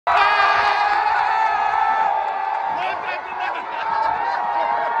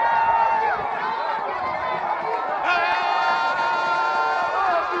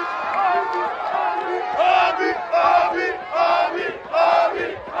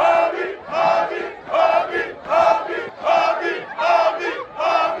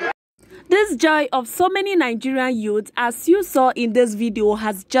joy of so many Nigerian youths, as you saw in this video,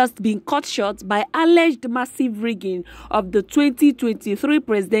 has just been cut short by alleged massive rigging of the 2023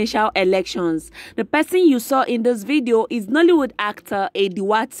 presidential elections. The person you saw in this video is Nollywood actor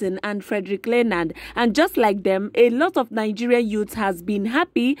Etiko and Fredrick Leonard, and just like them, a lot of Nigerian youths has been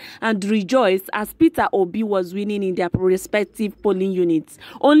happy and rejoiced as Peter Obi was winning in their respective polling units,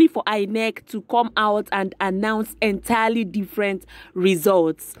 only for INEC to come out and announce entirely different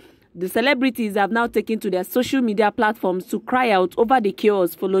results. The celebrities have now taken to their social media platforms to cry out over the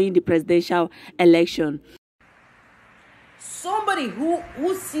chaos following the presidential election. Somebody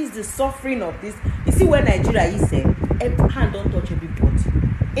who sees the suffering of this, you see where Nigeria is, every hand don't touch everybody,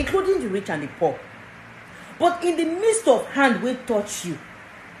 including the rich and the poor. But in the midst of hand will touch you,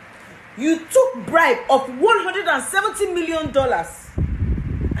 you took bribe of $170 million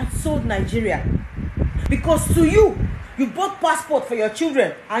and sold Nigeria. Because to you bought passport for your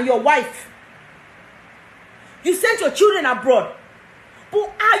children and your wife. You sent your children abroad. But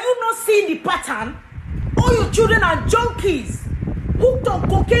are you not seeing the pattern? All your children are junkies, hooked on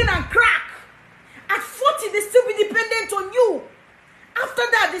cocaine and crack. At 40, they still be dependent on you. After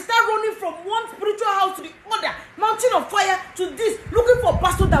that, they start running from one spiritual house to the other, mountain of fire to this, looking for a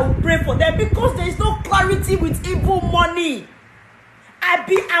pastor that will pray for them because there is no clarity with evil money.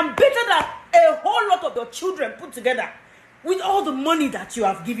 I'm better than a whole lot of your children put together. With all the money that you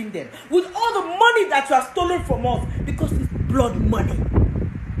have given them, with all the money that you have stolen from us, because it's blood money.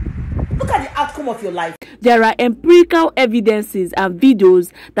 Look at the outcome of your life. There are empirical evidences and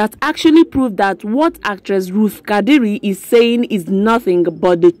videos that actually prove that what actress Ruth Kadiri is saying is nothing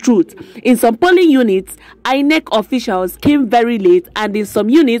but the truth. In some polling units, INEC officials came very late, and in some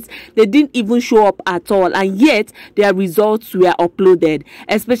units, they didn't even show up at all, and yet their results were uploaded.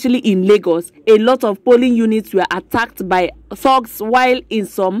 Especially in Lagos, a lot of polling units were attacked by thugs, while in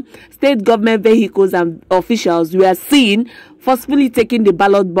some state government vehicles and officials were seen forcefully taking the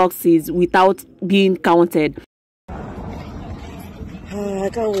ballot boxes without being counted. I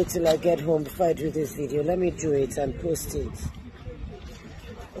can't wait till I get home before I do this video. Let me do it and post it.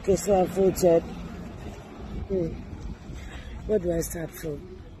 Okay, so I voted. Where do I start from?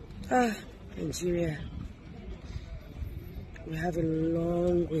 Nigeria. We have a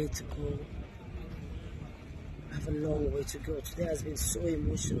long way to go. Today has been so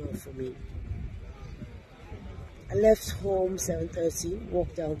emotional for me. I left home 7:30,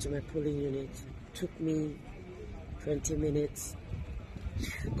 walked down to my polling unit. Took me 20 minutes.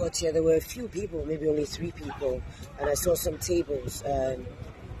 Got here, there were a few people, maybe only 3 people, and I saw some tables.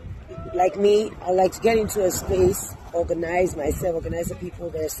 Like me, I like to get into a space, organize myself, organize the people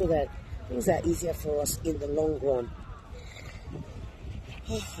there so that things are easier for us in the long run.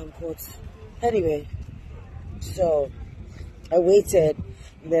 I'm caught. Anyway, so I waited,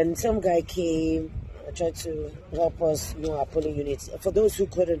 then some guy came. Tried to help us know our polling units. For those who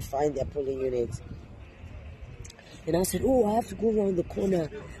couldn't find their polling units. And I said, I have to go around the corner.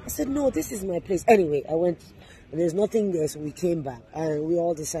 I said, no, this is my place. Anyway, I went, and there's nothing there, so we came back. And we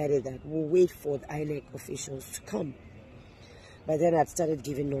all decided that we'll wait for the INEC officials to come. By then, I'd started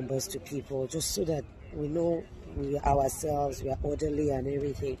giving numbers to people, just so that we know we are ourselves, we are orderly and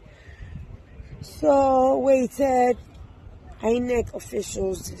everything. So, waited. INEC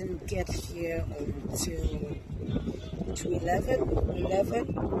officials didn't get here until 11.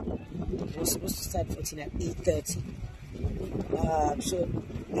 They were supposed to start voting at 8:30. So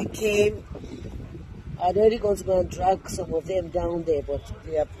they came. I'd already gone to go and drag some of them down there, but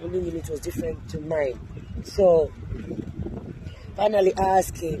their polling unit was different to mine. So finally,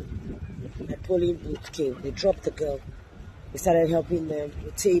 ours came. The polling booth came. They dropped the girl. We started helping them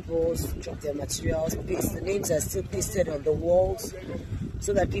with tables, drop their materials, paste. The names are still pasted on the walls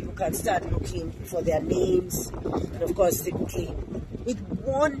so that people can start looking for their names. And of course, they came with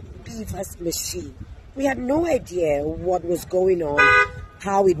one beaver's machine. We had no idea what was going on,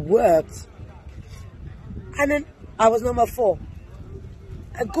 how it worked. And then I was number 4.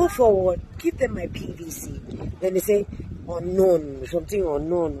 I go forward, give them my PVC. Then they say, unknown, something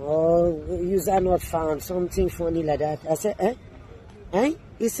unknown, or user not found, something funny like that. I said,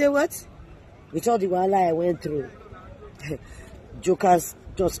 You say what? With all the while I went through.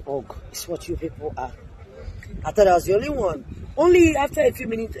 Jokers.org is what you people are. I thought I was the only one. Only after a few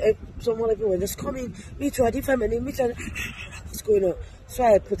minutes, some other people were just coming. Me too, I didn't find my name. Me too. What's going on? So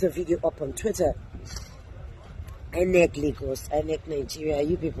I put a video up on Twitter. INEC Lagos, INEC Nigeria.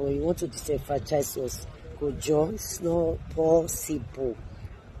 You people, you want to disenfranchise us? It's not possible.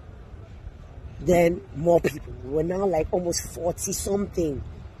 Then more people. We were now like almost 40 something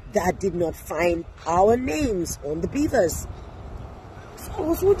that did not find our names on the beavers. So I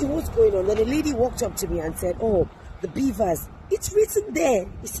was wondering what's going on. Then a lady walked up to me and said, oh, the beavers, it's written there.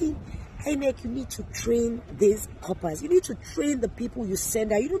 You see, INEC, you need to train these coppers. You need to train the people you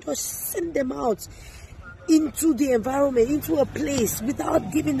send out. You don't just send them out into the environment, into a place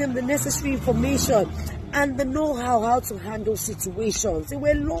without giving them the necessary information and the know-how how to handle situations. They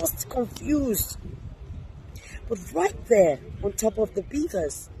were lost, confused. But right there on top of the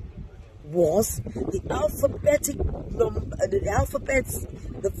beavers was the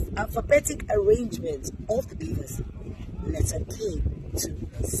alphabetic arrangement of the beavers. Letter K to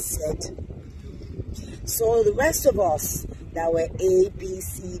Z. So the rest of us that were A, B,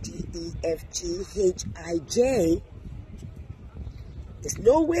 C, D, E, F, G, H, I, J, there's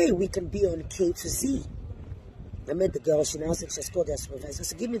no way we can be on K to Z. I met the girl, she now said she has called their supervisor.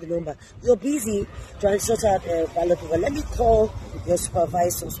 So give me the number. You're busy trying to sort out ballot paper. Let me call your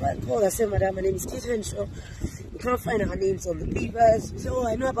supervisor. So I called, I said, Madam, my name is Kate Henshaw. We can't find our names on the papers. She said, oh,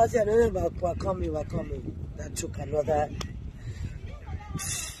 I know about it, I know about we're coming. That took another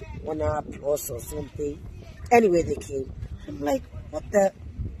 1 hour plus or something. Anyway, they came. I'm like, what the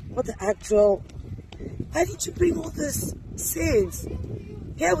actual, why did you bring all this since?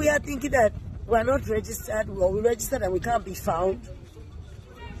 Here we are thinking that we're not registered, or we registered and we can't be found.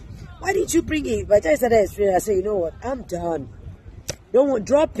 Why did you bring it? By the time I started explaining, I said, you know what, I'm done. Don't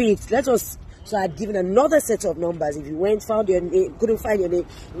drop it. Let us. So I'd given another set of numbers. If you went, found your name, couldn't find your name,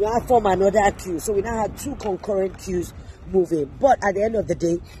 we now form another queue. So we now had 2 concurrent queues moving. But at the end of the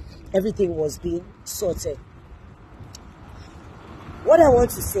day, everything was being sorted. What I want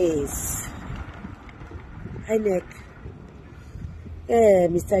to say is, INEC,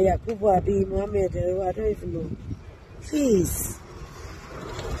 Mr. Yakubu Abi Mohammed, I don't even know. Please,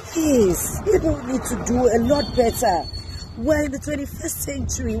 you don't need to do a lot better. We're in the 21st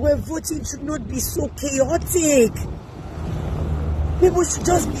century where voting should not be so chaotic. People should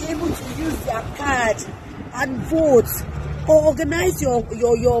just be able to use their card and vote, or organize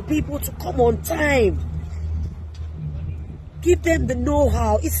your people to come on time. Give them the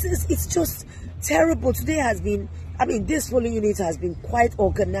know-how. It's just terrible. Today has been, I mean, this polling unit has been quite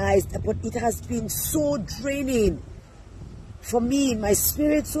organized, but it has been so draining for me, my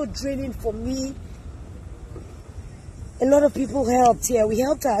spirit, so draining for me. A lot of people helped here. We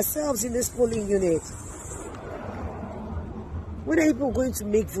helped ourselves in this polling unit. When are people going to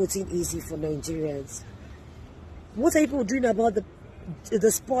make voting easy for Nigerians? What are people doing about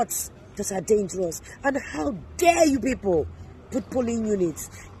the spots that are dangerous? And how dare you people put polling units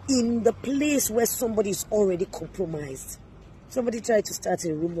in the place where somebody is already compromised? Somebody tried to start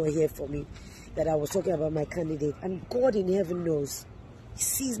a rumor here for me that I was talking about my candidate, and God in heaven knows, He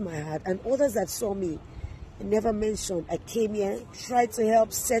sees my heart. And others that saw me, I never mentioned. I came here, tried to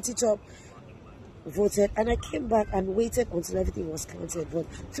help, set it up, voted, and I came back and waited until everything was counted. But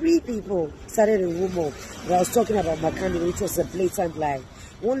 3 people started a rumor that I was talking about my candidate, which was a blatant lie.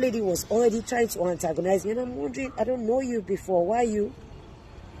 One lady was already trying to antagonize me, and I'm wondering, I don't know you before, why are you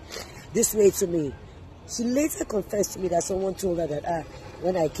this way to me? She later confessed to me that someone told her that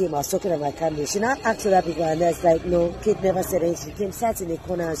when I came, I was talking about my candidate. She now asked other people, and that's like, no, Kate never said anything. She came, sat in a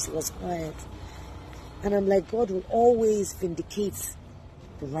corner, and she was quiet. And I'm like, God will always vindicate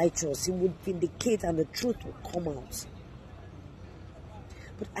the righteous. He would vindicate, and the truth will come out.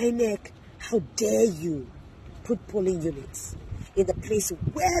 But INEC, how dare you put polling units in the place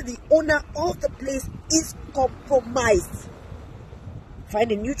where the owner of the place is compromised?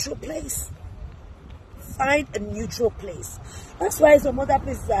 Find a neutral place. Find a neutral place. That's why some other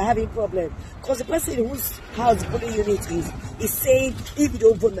places are having problems. Because the person whose house the polling unit is saying, if you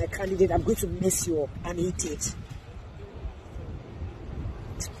don't vote my candidate, I'm going to mess you up and eat it.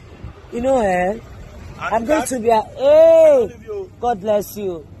 You know, I'm going to be hey, God bless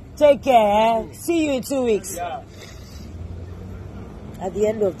you. Take care, See you in 2 weeks. Yeah. At the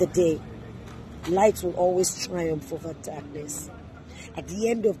end of the day, light will always triumph over darkness. At the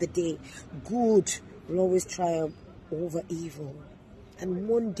end of the day, good will always triumph over evil. And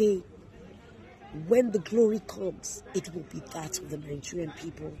one day, when the glory comes, it will be that of the Nigerian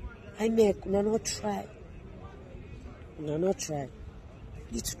people. INEC, we not try. We not try.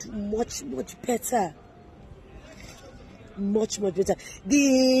 We need to do much, much better. Much, much better.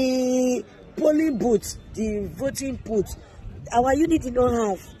 The polling booth, the voting booth, our unit did not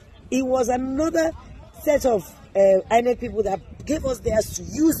have. It was another set of INEC people that gave us theirs to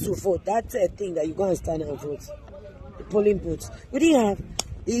use to vote. That thing that you go and stand and vote. The polling booths. We didn't have.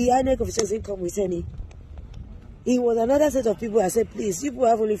 The INEC officials didn't come with any. It was another set of people. I said, please, you people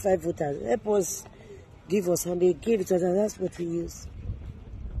have only 5 voters. Help us, give us. And they gave it to us, and that's what we use.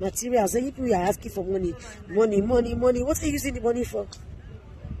 Materials. And people are asking for money. Money. What are you using the money for?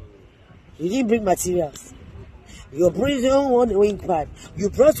 You didn't bring materials. You bring one wing pad. You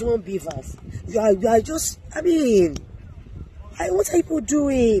brought one beavers. You are just, I mean, what are people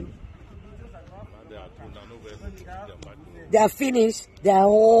doing? They are finished.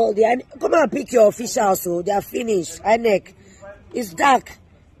 Come and pick your officials, so they are finished. INEC. It's dark.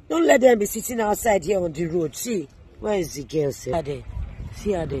 Don't let them be sitting outside here on the road. See, where is the girl? See her there.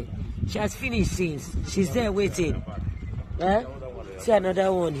 See her there. She has finished since. She's there waiting. See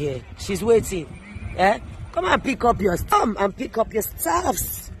another one here. She's waiting. Come and pick up your stuff and pick up your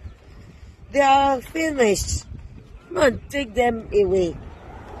stuffs. They are finished. Come on, take them away.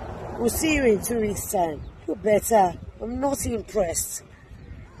 We'll see you in 2 weeks' time. Do better. I'm not impressed.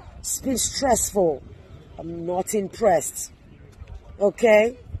 It's been stressful. I'm not impressed.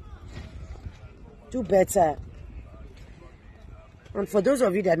 Okay? Do better. And for those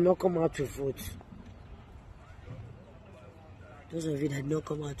of you that not come out to vote, you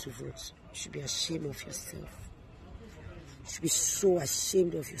should be ashamed of yourself. You should be so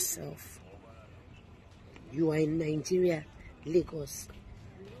ashamed of yourself. You are in Nigeria, Lagos.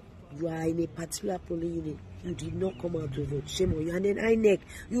 You are in a particular polling unit. You did not come out to vote. Shame on you. And then INEC,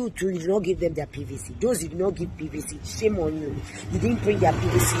 you too did not give them their PVC. Those did not give PVC. Shame on you. You didn't bring their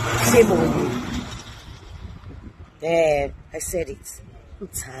PVC. Shame on you. There, I said it. I'm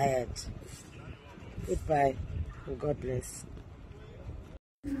tired. Goodbye. And God bless.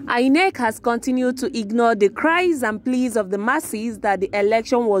 INEC has continued to ignore the cries and pleas of the masses that the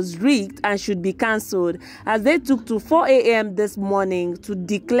election was rigged and should be cancelled, as they took to 4 a.m. this morning to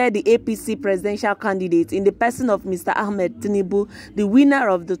declare the APC presidential candidate in the person of Mr. Ahmed Tinubu the winner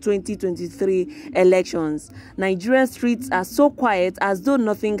of the 2023 elections. Nigerian streets are so quiet as though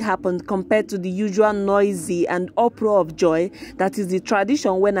nothing happened compared to the usual noisy and uproar of joy that is the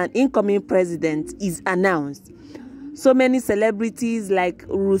tradition when an incoming president is announced. So many celebrities like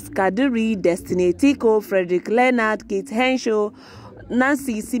Ruth, Kadiri, Destiny Etiko, Fredrick, Leonard, Kate Henshaw,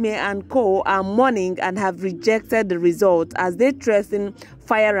 Nancy Sime and co are mourning and have rejected the result as they threaten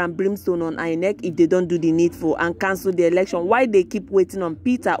fire and brimstone on INEC if they don't do the needful and cancel the election, while they keep waiting on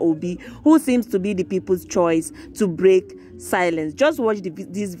Peter Obi, who seems to be the people's choice, to break silence. Just watch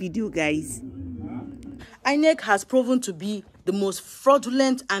this video, guys. INEC has proven to be the most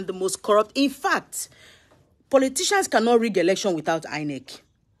fraudulent and the most corrupt. In fact, politicians cannot rig election without INEC.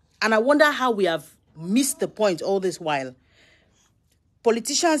 And I wonder how we have missed the point all this while.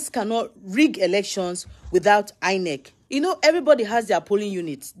 Politicians cannot rig elections without INEC. You know, everybody has their polling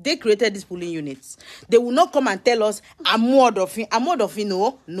units. They created these polling units. They will not come and tell us, I'm more of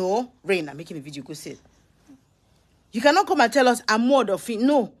no. Rain, I'm making a video, go say it. You cannot come and tell us, I'm more of it.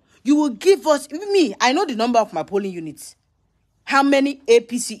 No. You will give us, I know the number of my polling units. How many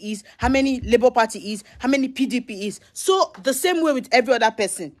APC is, how many Labour Party is, how many PDP is. So the same way with every other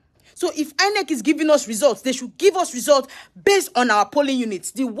person. So if INEC is giving us results, they should give us results based on our polling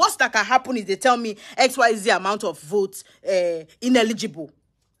units. The worst that can happen is they tell me XYZ amount of votes ineligible.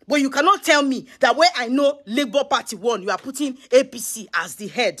 But you cannot tell me that where I know Labour Party won, you are putting APC as the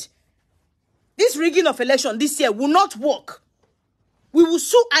head. This rigging of election this year will not work. We will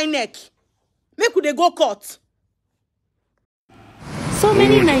sue INEC. Make they go court. So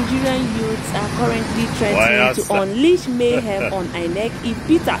many Nigerian youths are currently threatening to unleash mayhem on INEC if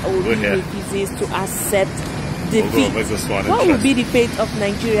Peter Obi refuses to accept defeat. What will be the fate of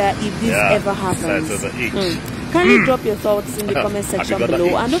Nigeria if this ever happens? Kindly drop your thoughts in the comment section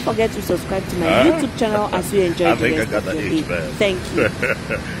below, and don't forget to subscribe to my YouTube channel as you enjoy the rest of your day. Thank you.